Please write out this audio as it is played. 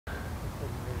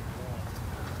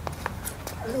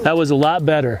That was a lot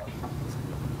better.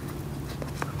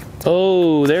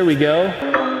 Oh, there we go.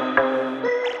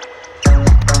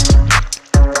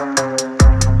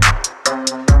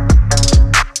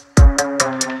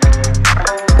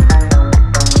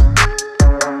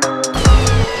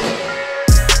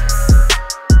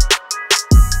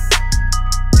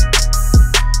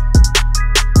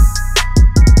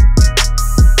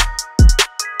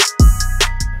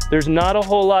 There's not a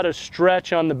whole lot of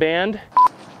stretch on the band.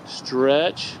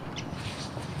 Stretch.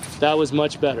 That was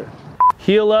much better.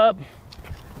 Heel up,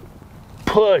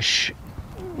 push.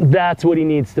 That's what he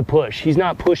needs to push. He's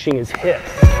not pushing his hip.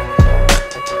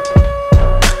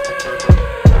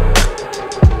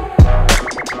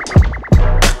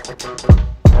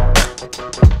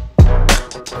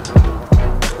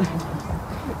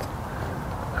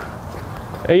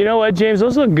 Hey, you know what, James?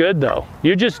 Those look good though.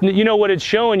 You're just, you know what it's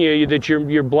showing you, that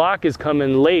your block is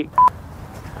coming late.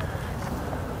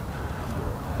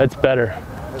 That's better.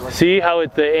 See how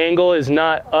the angle is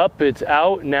not up, it's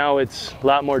out. Now it's a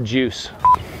lot more juice.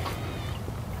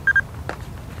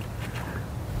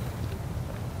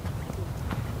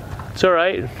 It's all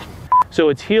right. So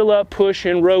it's heel up, push,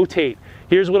 and rotate.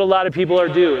 Here's what a lot of people are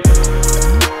doing.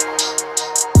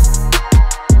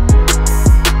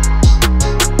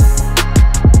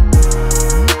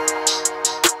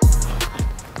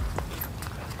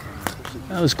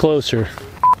 That was closer.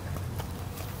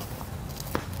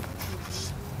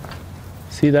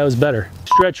 See, that was better.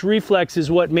 Stretch reflex is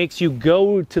what makes you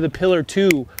go to the pillar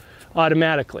 2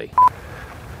 automatically.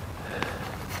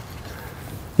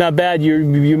 Not bad, you're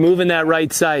moving that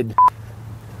right side.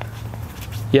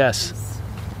 Yes,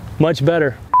 much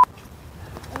better.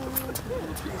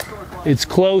 It's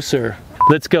closer.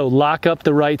 Let's go, lock up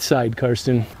the right side,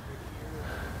 Karsten.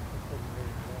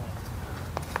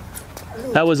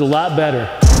 That was a lot better.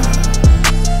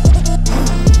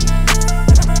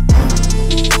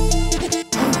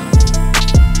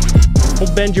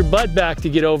 Don't bend your butt back to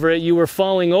get over it. You were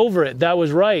falling over it. That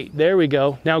was right. There we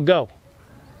go. Now go.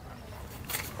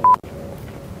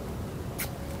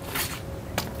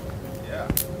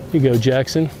 You go,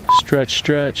 Jackson. Stretch,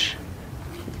 stretch.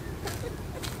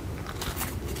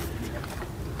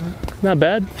 Not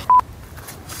bad.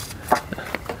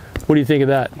 What do you think of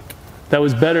that? That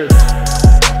was better.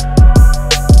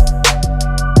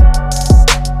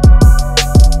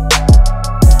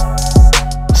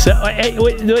 So, hey,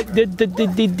 wait,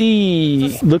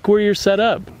 look where you're set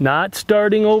up. Not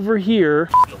starting over here.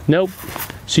 Nope.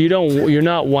 So you're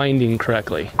not winding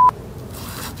correctly.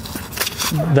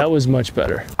 That was much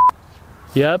better.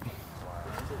 Yep.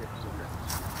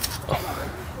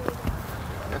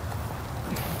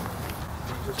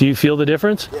 Do you feel the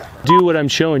difference? Do what I'm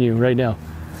showing you right now.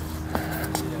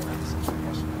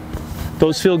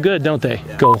 Those feel good, don't they?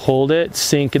 Go hold it,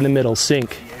 sink in the middle,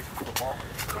 sink.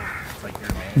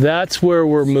 That's where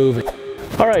we're moving.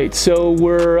 All right, so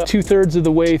we're 2/3 of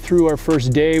the way through our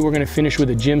first day. We're gonna finish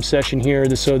with a gym session here.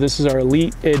 So this is our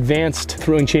elite advanced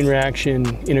throwing chain reaction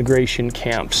integration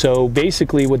camp. So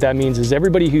basically what that means is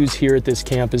everybody who's here at this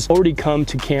camp has already come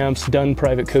to camps, done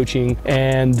private coaching,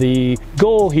 and the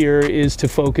goal here is to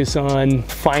focus on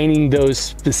finding those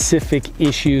specific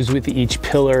issues with each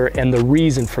pillar and the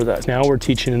reason for that. Now we're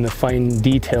teaching in the fine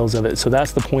details of it. So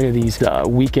that's the point of these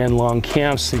weekend-long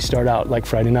camps. They start out like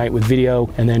Friday night with video,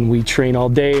 and then we train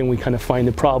all day and we kind of find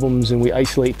the problems and we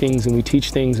isolate things and we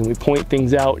teach things and we point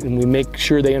things out and we make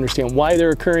sure they understand why they're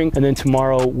occurring. And then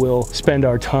tomorrow we'll spend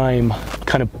our time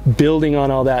kind of building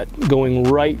on all that, going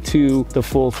right to the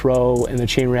full throw and the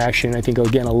chain reaction. I think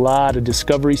again, a lot of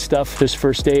discovery stuff this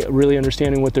first day, really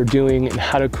understanding what they're doing and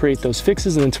how to create those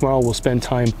fixes. And then tomorrow we'll spend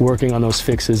time working on those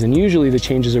fixes. And usually the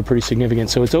changes are pretty significant.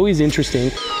 So it's always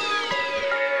interesting.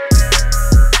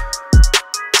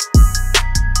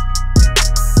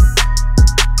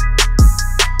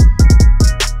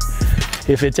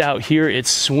 If it's out here, it's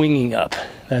swinging up.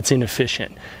 That's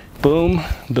inefficient. Boom,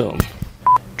 boom.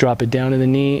 Drop it down to the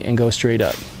knee and go straight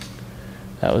up.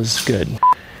 That was good.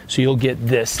 So you'll get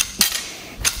this.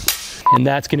 And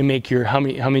that's gonna make your, how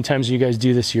many times do you guys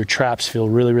do this? Your traps feel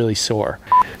really, really sore.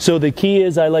 So the key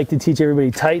is I like to teach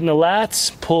everybody, tighten the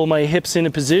lats, pull my hips into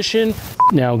position.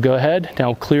 Now go ahead,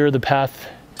 now clear the path.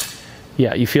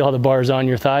 Yeah, you feel how the bar's on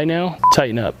your thigh now?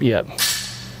 Tighten up, yep.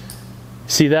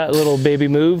 See that little baby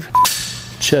move?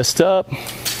 Chest up,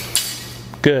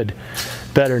 good,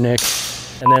 better, Nick.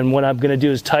 And then what I'm gonna do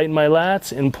is tighten my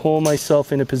lats and pull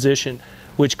myself into position,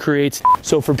 which creates,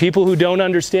 so for people who don't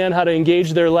understand how to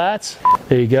engage their lats,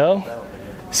 there you go.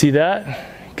 See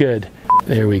that? Good,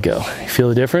 there we go. You feel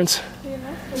the difference?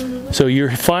 Yeah. So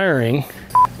you're firing,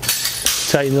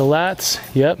 tighten the lats,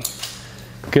 yep,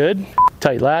 good.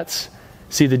 Tight lats.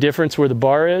 See the difference where the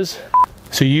bar is?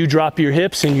 So you drop your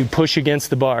hips and you push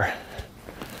against the bar.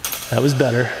 That was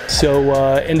better. So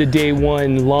end of day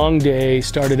one, long day,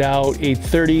 started out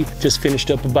 8:30, just finished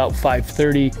up about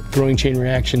 5:30. Throwing chain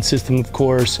reaction system, of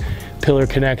course, pillar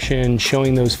connection,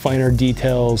 showing those finer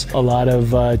details. A lot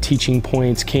of teaching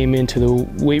points came into the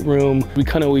weight room. We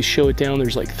kind of always show it down.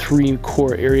 There's like 3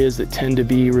 core areas that tend to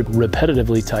be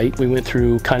repetitively tight. We went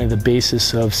through kind of the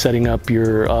basis of setting up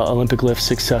your Olympic lift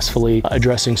successfully,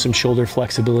 addressing some shoulder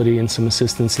flexibility and some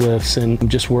assistance lifts, and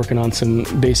just working on some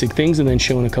basic things, and then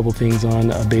showing a couple things on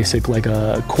a basic, like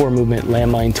a core movement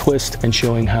landmine twist, and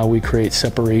showing how we create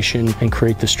separation and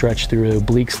create the stretch through the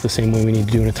obliques the same way we need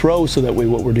to do in a throw, so that way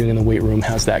what we're doing in the weight room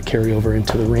has that carryover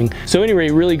into the ring. So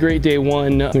anyway, really great day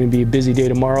one. Going to be a busy day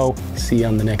tomorrow. See you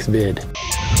on the next vid.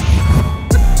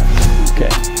 Okay.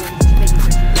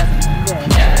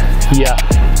 Yeah.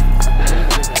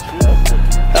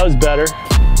 That was better.